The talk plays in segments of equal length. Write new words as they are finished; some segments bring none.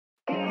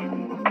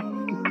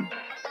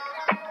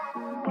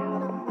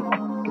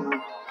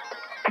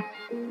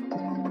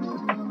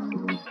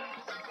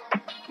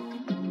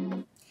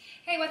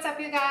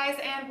you guys,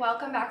 and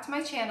welcome back to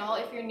my channel.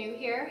 If you're new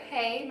here,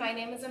 hey, my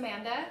name is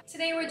Amanda.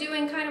 Today we're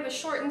doing kind of a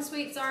short and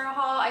sweet Zara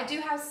haul. I do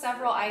have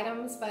several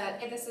items, but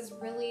this is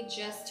really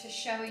just to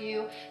show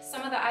you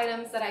some of the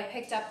items that I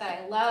picked up that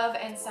I love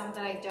and some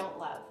that I don't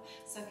love.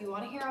 So if you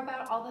want to hear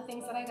about all the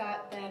things that I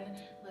got, then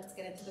let's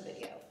get into the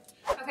video.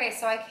 Okay,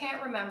 so I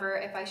can't remember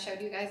if I showed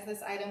you guys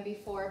this item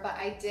before, but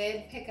I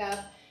did pick up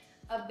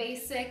a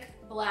basic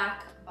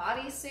black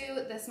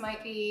bodysuit. This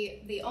might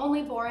be the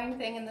only boring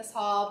thing in this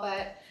haul,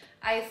 but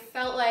I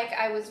felt like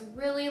I was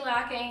really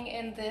lacking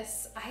in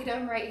this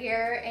item right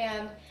here,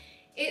 and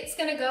it's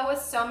gonna go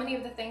with so many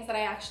of the things that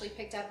I actually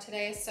picked up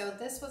today. So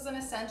this was an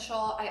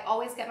essential. I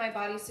always get my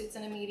bodysuits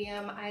in a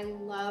medium. I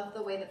love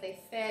the way that they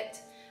fit.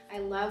 I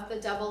love the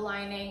double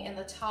lining in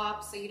the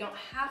top, so you don't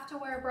have to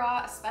wear a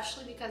bra,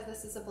 especially because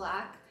this is a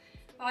black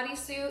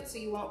bodysuit, so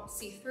you won't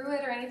see through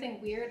it or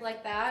anything weird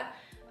like that.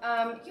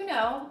 You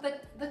know,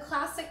 the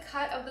classic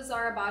cut of the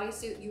Zara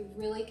bodysuit, you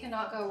really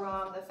cannot go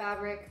wrong. The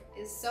fabric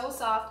is so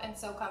soft and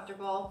so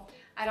comfortable.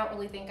 I don't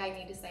really think I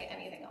need to say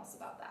anything else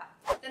about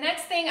that. The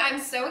next thing I'm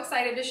so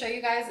excited to show you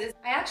guys is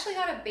I actually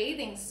got a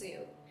bathing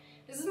suit.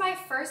 This is my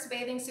first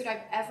bathing suit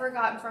I've ever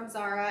gotten from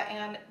Zara,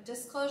 and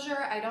disclosure,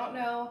 I don't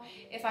know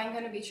if I'm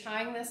going to be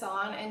trying this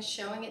on and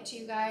showing it to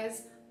you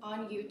guys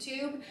on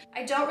YouTube.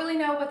 I don't really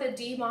know what the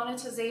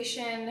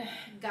demonetization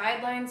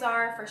guidelines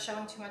are for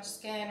showing too much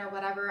skin or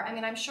whatever. I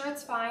mean, I'm sure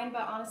it's fine,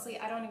 but honestly,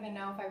 I don't even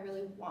know if I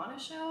really want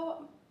to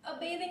show a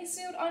bathing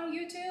suit on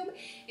YouTube.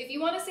 If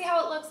you want to see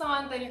how it looks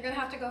on, then you're gonna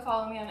have to go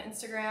follow me on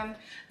Instagram,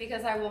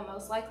 because I will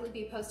most likely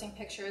be posting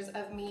pictures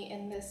of me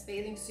in this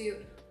bathing suit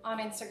on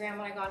Instagram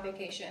when I go on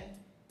vacation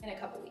in a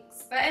couple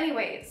weeks. But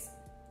anyways,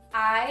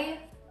 I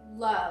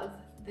love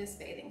this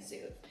bathing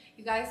suit.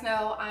 You guys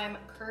know I'm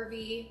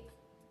curvy,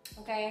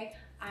 okay?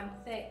 I'm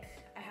thick,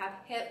 I have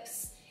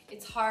hips.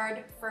 It's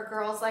hard for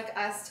girls like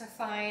us to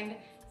find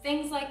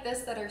things like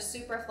this that are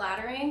super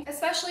flattering,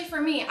 especially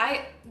for me.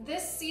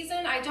 This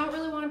season, I don't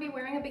really want to be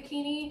wearing a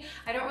bikini.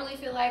 I don't really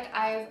feel like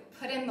I've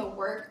put in the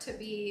work to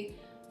be,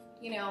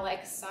 you know,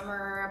 like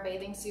summer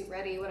bathing suit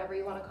ready, whatever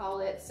you want to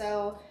call it.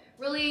 So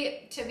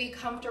really, to be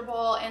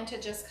comfortable and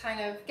to just kind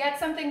of get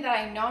something that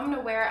I know I'm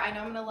gonna wear, I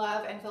know I'm gonna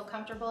love and feel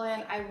comfortable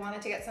in, I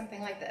wanted to get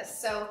something like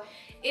this. So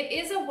it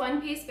is a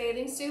one-piece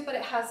bathing suit, but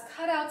it has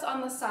cutouts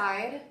on the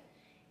side.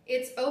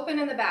 It's open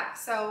in the back,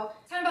 so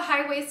it's kind of a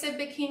high-waisted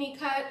bikini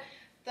cut.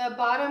 The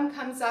bottom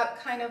comes up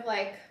kind of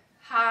like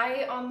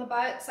high on the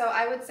butt, so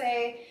I would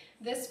say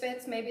this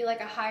fits maybe like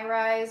a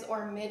high-rise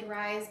or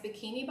mid-rise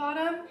bikini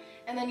bottom.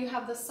 And then you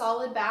have the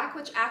solid back,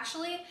 which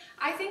actually,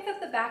 I think that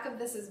the back of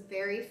this is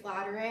very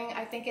flattering.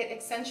 I think it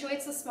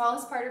accentuates the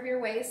smallest part of your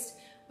waist,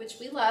 which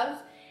we love.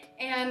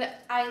 And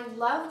I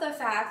love the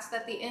fact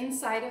that the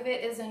inside of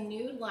it is a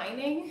nude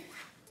lining.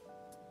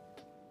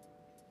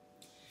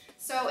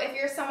 So if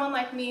you're someone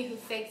like me who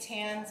fake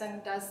tans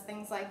and does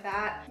things like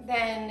that,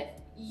 then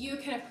you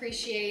can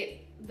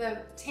appreciate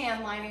the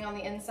tan lining on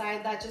the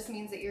inside. That just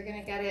means that you're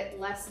gonna get it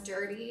less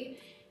dirty,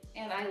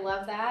 and I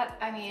love that.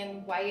 I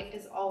mean, white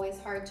is always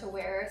hard to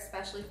wear,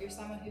 especially if you're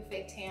someone who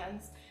fake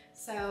tans.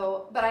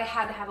 So, but I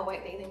had to have a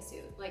white bathing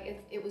suit.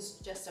 Like it was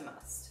just a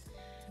must.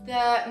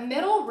 The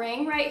middle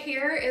ring right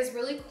here is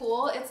really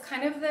cool. It's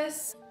kind of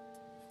this,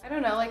 I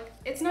don't know, like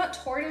it's not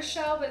tortoise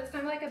shell, but it's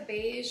kind of like a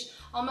beige,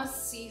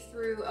 almost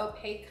see-through,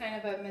 opaque kind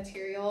of a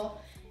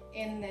material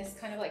in this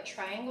kind of like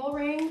triangle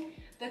ring.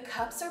 The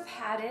cups are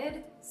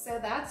padded, so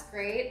that's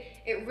great.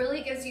 It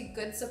really gives you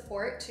good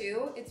support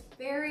too. It's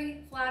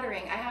very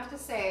flattering. I have to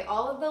say,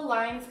 all of the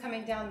lines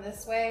coming down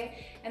this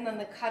way and then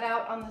the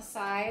cutout on the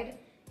side,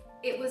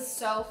 it was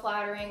so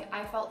flattering.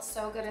 I felt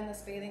so good in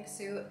this bathing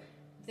suit.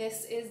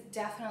 This is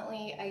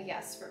definitely a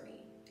yes for me.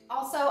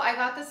 Also, I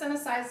got this in a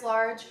size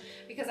large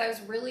because I was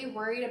really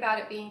worried about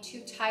it being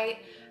too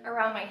tight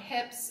around my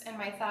hips and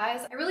my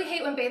thighs. I really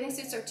hate when bathing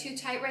suits are too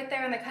tight right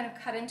there and they kind of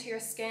cut into your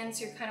skin,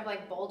 so you're kind of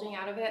like bulging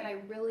out of it, and I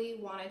really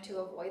wanted to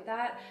avoid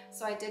that.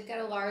 So I did get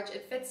a large.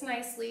 It fits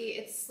nicely.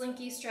 It's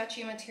slinky,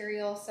 stretchy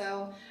material,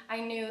 so I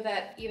knew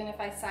that even if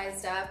I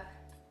sized up,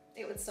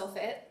 it would still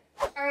fit.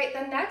 All right,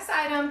 the next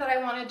item that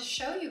I wanted to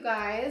show you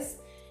guys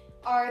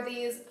are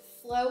these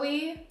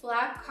flowy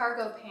black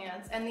cargo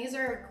pants, and these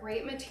are a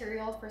great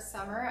material for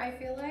summer, I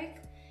feel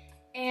like.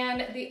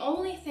 And the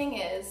only thing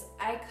is,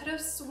 I could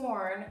have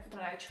sworn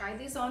when I tried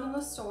these on in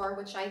the store,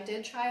 which I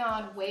did try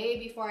on way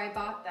before I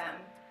bought them,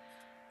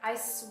 I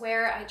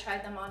swear I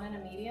tried them on in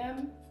a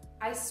medium.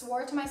 I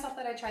swore to myself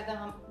that I tried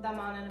them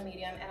on in a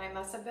medium, and I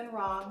must have been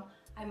wrong.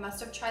 I must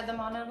have tried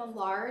them on in a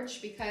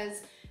large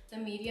because the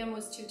medium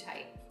was too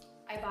tight.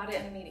 I bought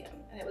it in a medium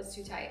and it was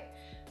too tight.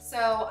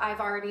 So I've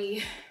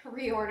already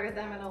reordered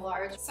them in a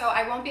large. So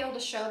I won't be able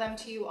to show them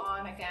to you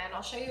on again.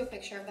 I'll show you a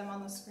picture of them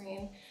on the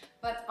screen,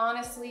 but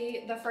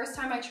honestly, the first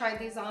time I tried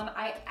these on,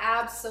 I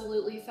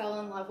absolutely fell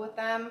in love with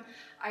them.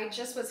 I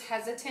just was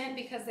hesitant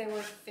because they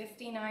were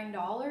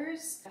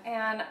 $59,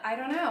 and I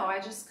don't know, I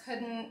just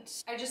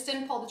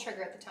didn't pull the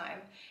trigger at the time.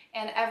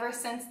 And ever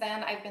since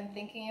then, I've been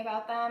thinking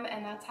about them,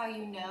 and that's how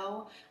you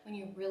know when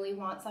you really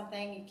want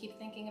something, you keep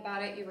thinking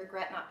about it, you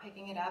regret not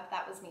picking it up.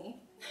 That was me.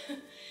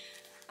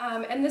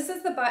 And this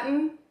is the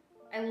button.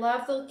 I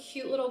love the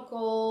cute little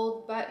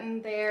gold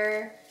button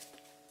there.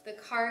 The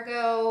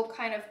cargo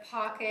kind of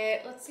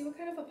pocket. Let's see, what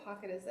kind of a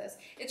pocket is this?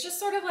 It's just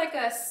sort of like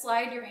a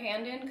slide your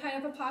hand in kind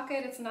of a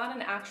pocket. It's not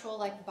an actual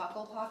like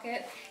buckle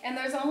pocket. And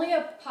there's only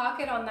a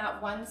pocket on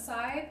that one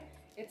side.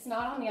 It's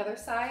not on the other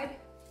side.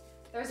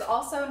 There's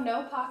also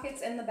no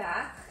pockets in the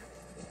back.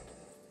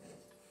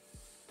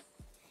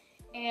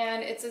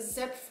 And it's a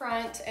zip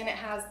front, and it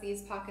has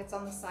these pockets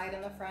on the side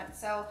and the front.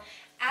 So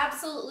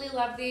absolutely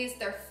love these.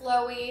 They're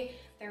flowy,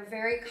 they're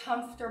very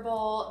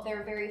comfortable,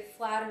 they're very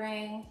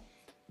flattering.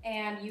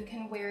 And you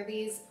can wear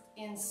these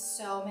in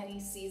so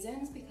many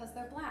seasons because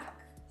they're black.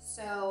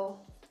 So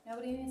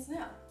nobody needs to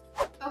know.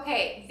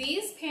 Okay,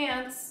 these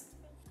pants,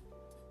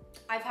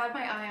 I've had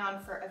my eye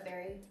on for a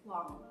very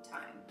long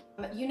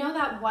time. You know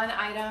that one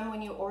item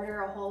when you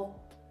order a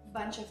whole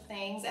bunch of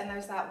things and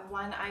there's that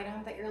one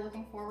item that you're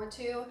looking forward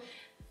to?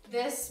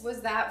 This was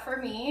that for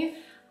me.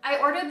 I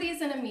ordered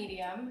these in a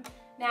medium.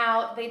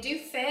 Now they do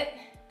fit,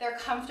 they're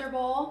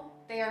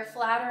comfortable, they are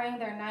flattering,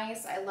 they're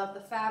nice, I love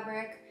the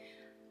fabric.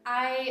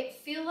 I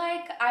feel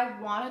like I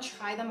want to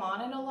try them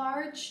on in a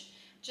large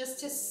just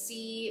to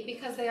see,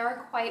 because they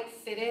are quite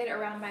fitted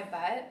around my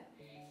butt,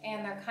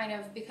 and they're kind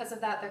of, because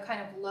of that, they're kind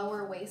of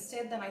lower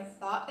waisted than I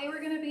thought they were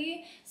going to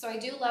be. So I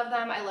do love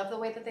them. I love the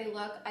way that they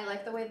look. I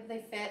like the way that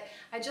they fit.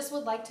 I just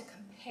would like to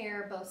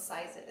compare both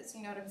sizes,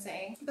 you know what I'm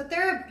saying? But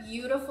they're a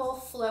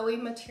beautiful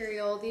flowy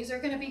material. These are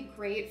going to be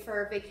great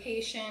for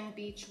vacation,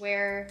 beach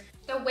wear.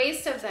 The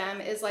waist of them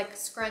is like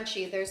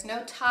scrunchy. There's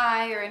no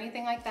tie or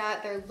anything like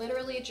that. They're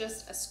literally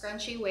just a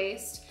scrunchy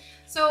waist.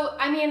 So,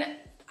 I mean,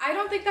 I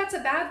don't think that's a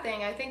bad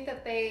thing. I think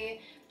that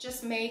they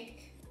just make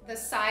the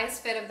size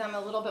fit of them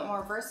a little bit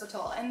more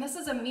versatile. And this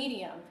is a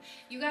medium.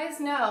 You guys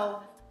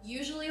know,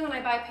 usually when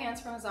I buy pants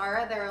from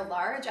Zara, they're a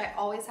large. I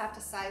always have to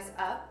size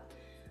up,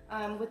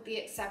 with the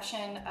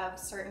exception of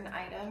certain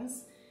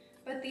items.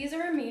 But these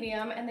are a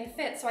medium and they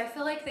fit, so I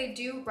feel like they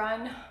do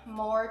run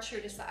more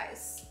true to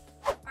size.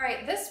 All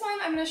right, this one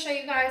I'm gonna show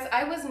you guys.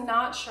 I was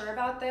not sure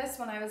about this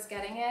when I was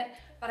getting it,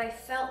 but I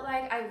felt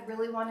like I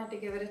really wanted to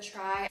give it a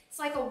try. It's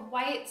like a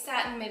white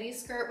satin midi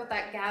skirt with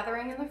that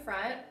gathering in the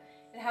front.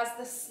 It has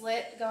the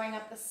slit going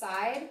up the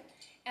side,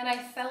 and I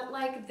felt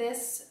like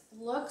this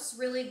looks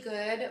really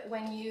good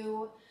when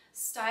you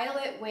style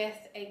it with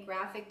a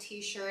graphic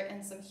t-shirt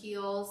and some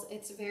heels.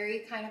 It's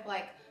very kind of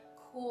like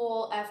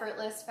cool,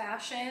 effortless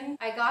fashion.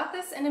 I got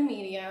this in a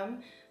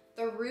medium.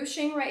 The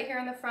ruching right here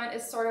in the front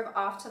is sort of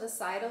off to the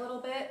side a little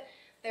bit.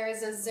 There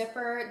is a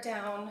zipper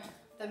down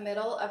the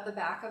middle of the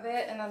back of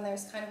it, and then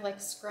there's kind of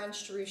like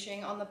scrunched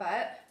ruching on the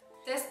butt.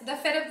 The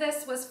fit of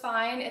this was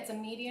fine. It's a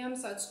medium,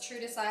 so it's true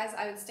to size.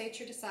 I would stay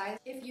true to size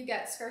if you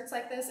get skirts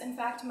like this. In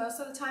fact, most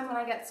of the time when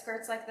I get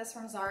skirts like this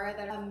from Zara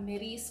that are a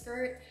midi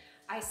skirt,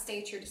 I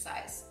stay true to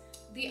size.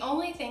 The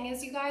only thing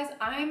is, you guys,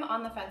 I'm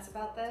on the fence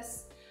about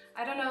this.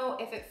 I don't know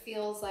if it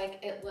feels like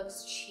it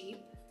looks cheap,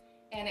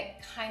 and it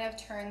kind of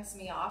turns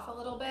me off a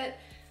little bit.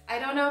 I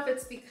don't know if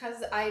it's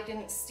because I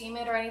didn't steam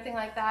it or anything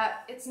like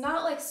that. It's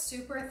not like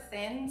super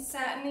thin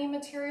satiny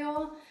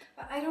material,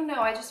 but I don't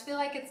know. I just feel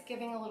like it's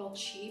giving a little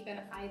cheap,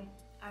 and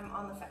I'm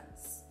on the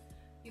fence.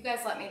 You guys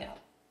let me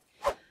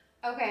know.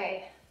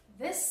 Okay,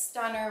 this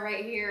stunner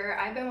right here,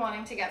 I've been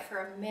wanting to get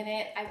for a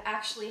minute. I've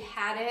actually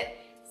had it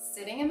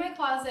sitting in my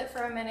closet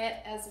for a minute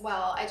as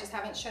well. I just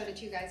haven't showed it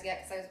to you guys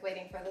yet because I was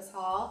waiting for this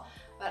haul,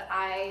 but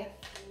I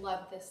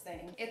love this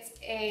thing. It's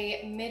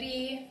a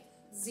midi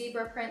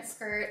zebra print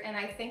skirt, and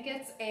I think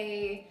it's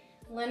a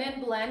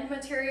linen blend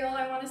material,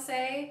 I want to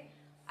say.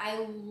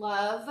 I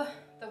love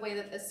the way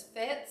that this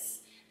fits.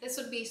 This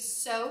would be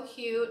so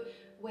cute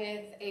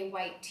with a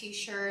white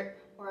t-shirt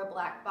or a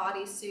black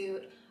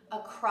bodysuit, a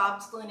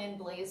cropped linen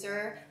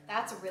blazer.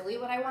 That's really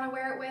what I want to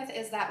wear it with,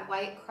 is that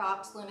white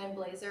cropped linen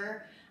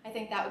blazer. I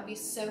think that would be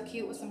so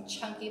cute with some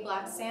chunky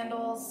black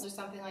sandals or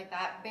something like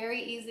that.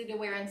 Very easy to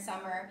wear in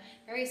summer,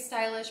 very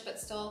stylish, but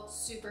still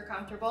super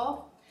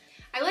comfortable.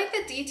 I like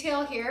the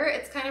detail here.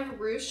 It's kind of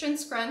ruched and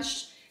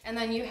scrunched, and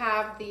then you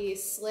have the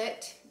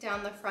slit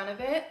down the front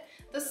of it.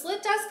 The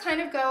slit does kind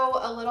of go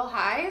a little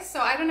high, so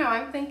I don't know,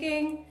 I'm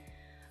thinking,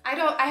 I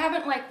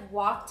haven't like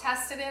walk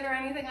tested it or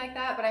anything like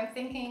that, but I'm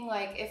thinking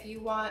like if you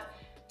want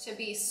to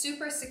be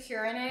super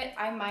secure in it,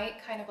 I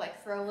might kind of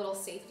like throw a little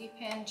safety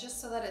pin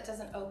just so that it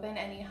doesn't open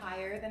any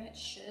higher than it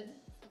should,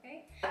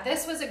 okay?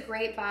 This was a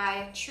great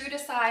buy, true to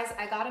size.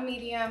 I got a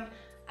medium.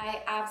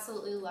 I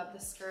absolutely love the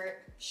skirt.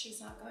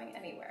 She's not going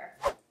anywhere.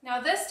 Now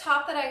this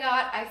top that I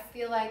got, I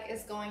feel like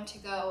is going to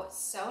go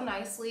so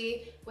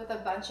nicely with a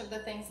bunch of the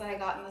things that I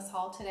got in this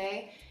haul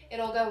today.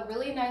 It'll go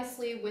really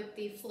nicely with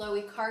the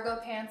flowy cargo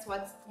pants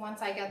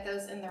once I get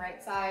those in the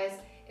right size.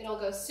 It'll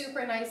go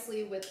super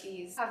nicely with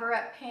these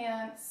cover-up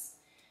pants.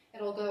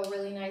 It'll go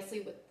really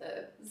nicely with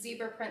the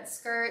zebra print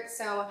skirt.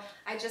 So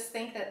I just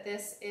think that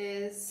this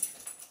is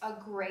a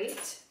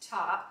great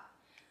top.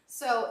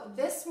 So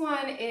this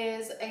one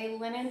is a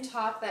linen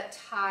top that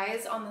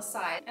ties on the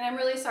side. And I'm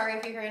really sorry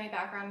if you hear any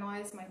background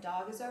noise. My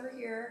dog is over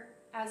here,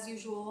 as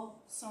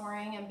usual,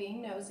 snoring and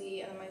being nosy,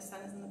 and then my son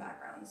is in the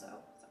background, so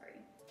sorry.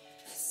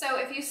 So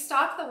if you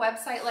stalk the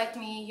website like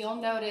me, you'll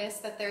notice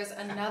that there's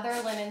another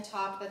linen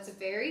top that's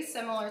very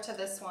similar to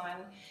this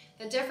one.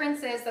 The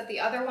difference is that the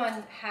other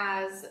one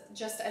has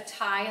just a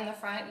tie in the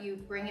front. You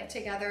bring it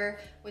together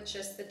with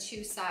just the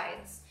two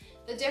sides.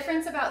 The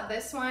difference about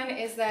this one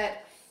is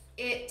that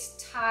it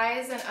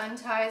ties and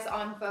unties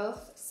on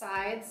both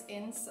sides,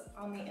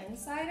 on the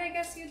inside, I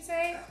guess you'd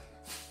say.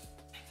 Oh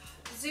my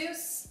God.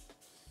 Zeus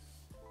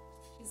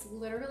is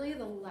literally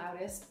the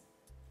loudest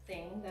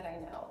thing that I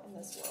know in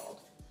this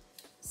world.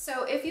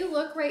 So if you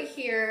look right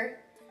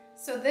here,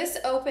 so this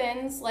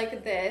opens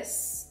like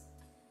this,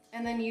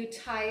 and then you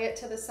tie it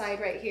to the side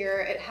right here.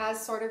 It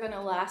has sort of an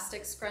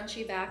elastic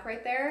scrunchy back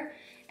right there.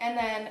 And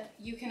then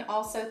you can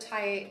also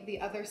tie the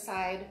other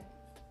side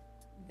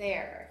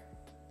there.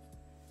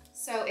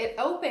 So it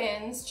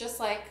opens just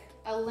like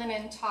a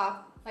linen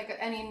top, like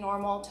any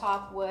normal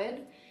top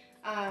would.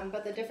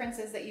 But the difference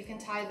is that you can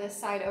tie this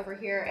side over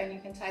here and you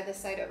can tie this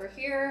side over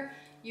here.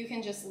 You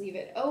can just leave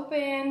it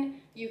open.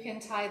 You can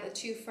tie the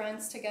two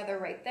fronts together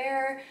right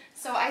there.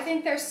 So I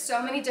think there's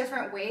so many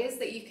different ways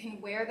that you can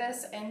wear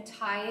this and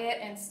tie it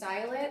and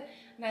style it.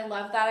 And I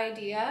love that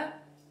idea.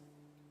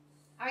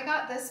 I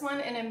got this one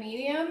in a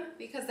medium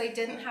because they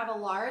didn't have a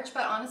large,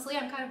 but honestly,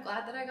 I'm kind of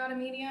glad that I got a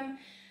medium.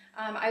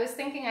 I was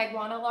thinking I'd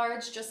want a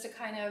large just to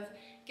kind of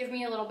give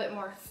me a little bit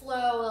more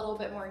flow, a little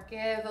bit more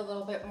give, a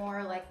little bit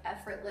more like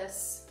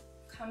effortless,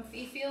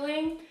 comfy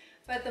feeling,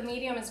 but the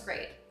medium is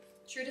great.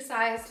 True to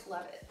size,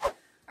 love it.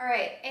 All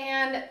right,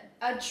 and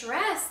a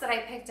dress that I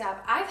picked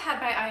up, I've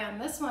had my eye on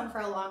this one for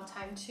a long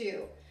time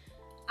too.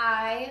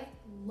 I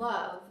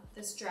love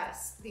this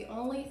dress. The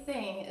only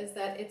thing is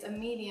that it's a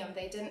medium.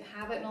 They didn't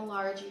have it in a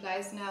large. You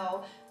guys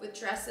know with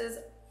dresses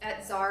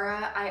at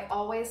Zara, I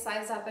always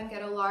size up and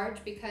get a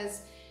large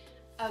because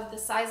of the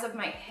size of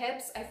my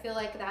hips. I feel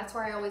like that's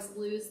where I always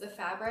lose the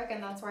fabric,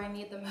 and that's where I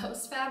need the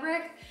most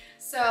fabric.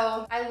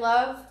 So I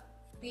love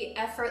the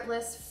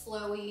effortless,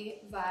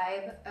 flowy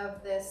vibe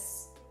of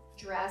this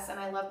dress, and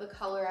I love the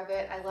color of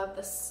it. I love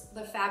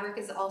the fabric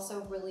is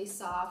also really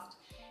soft.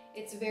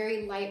 It's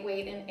very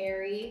lightweight and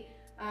airy.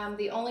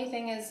 The only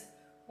thing is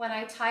when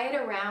I tie it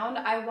around,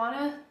 I want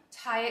to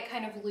tie it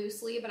kind of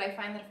loosely, but I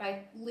find that if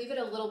I leave it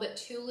a little bit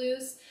too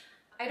loose,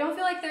 I don't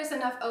feel like there's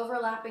enough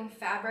overlapping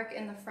fabric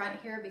in the front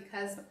here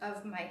because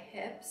of my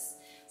hips.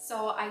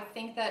 So I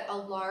think that a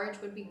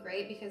large would be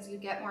great because you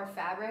get more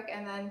fabric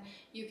and then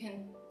you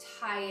can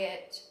tie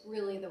it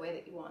really the way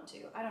that you want to.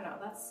 I don't know,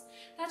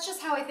 that's just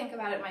how I think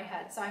about it in my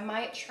head. So I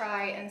might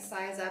try and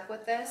size up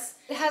with this.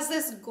 It has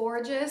this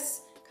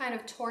gorgeous kind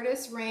of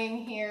tortoise ring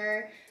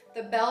here.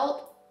 The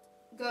belt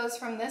goes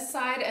from this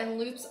side and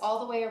loops all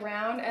the way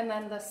around, and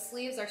then the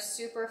sleeves are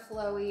super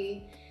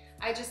flowy.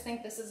 I just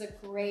think this is a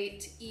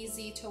great,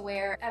 easy to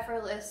wear,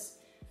 effortless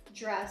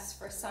dress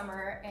for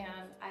summer,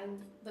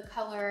 and the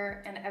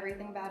color and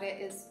everything about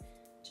it is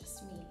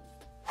just me.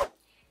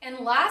 And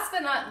last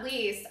but not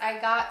least, I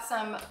got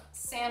some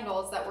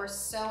sandals that were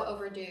so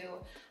overdue.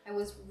 I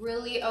was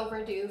really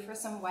overdue for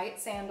some white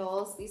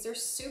sandals. These are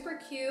super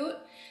cute.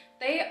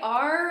 They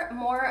are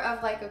more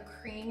of like a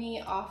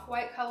creamy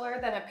off-white color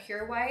than a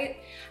pure white.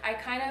 I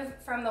kind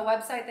of, from the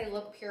website, they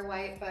look pure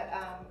white, but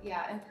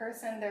yeah, in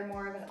person, they're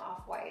more of an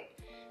off-white.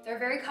 They're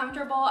very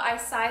comfortable. I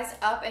sized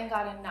up and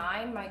got a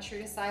 9. My true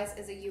to size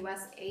is a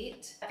US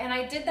 8. And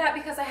I did that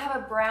because I have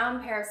a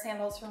brown pair of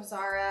sandals from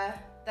Zara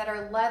that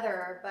are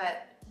leather,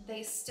 but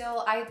they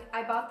still,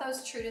 I bought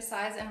those true to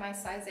size in my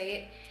size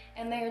 8,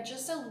 and they are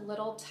just a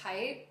little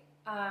tight.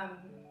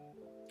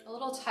 A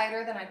little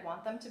tighter than I'd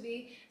want them to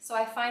be. So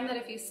I find that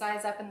if you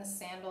size up in the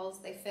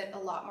sandals, they fit a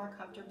lot more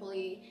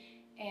comfortably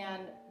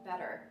and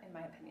better, in my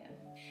opinion.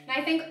 And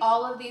I think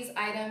all of these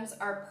items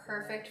are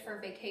perfect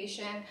for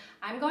vacation.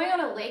 I'm going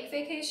on a lake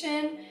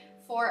vacation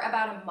for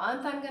about a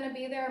month. I'm gonna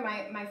be there.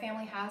 My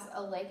family has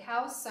a lake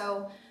house,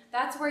 so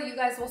that's where you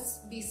guys will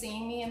be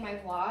seeing me in my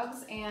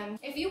vlogs. And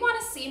if you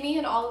wanna see me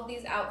in all of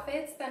these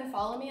outfits, then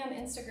follow me on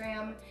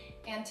Instagram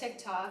and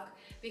TikTok,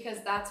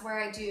 because that's where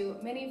I do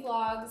mini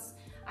vlogs.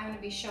 I'm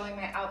gonna be showing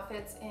my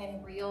outfits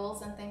in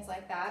reels and things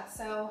like that.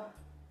 So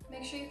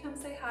make sure you come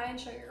say hi and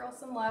show your girl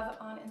some love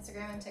on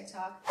Instagram and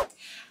TikTok.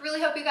 I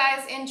really hope you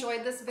guys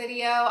enjoyed this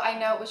video. I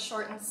know it was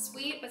short and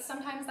sweet, but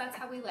sometimes that's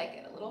how we like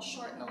it, a little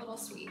short and a little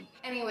sweet.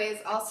 Anyways,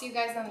 I'll see you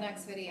guys in the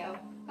next video.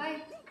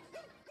 Bye.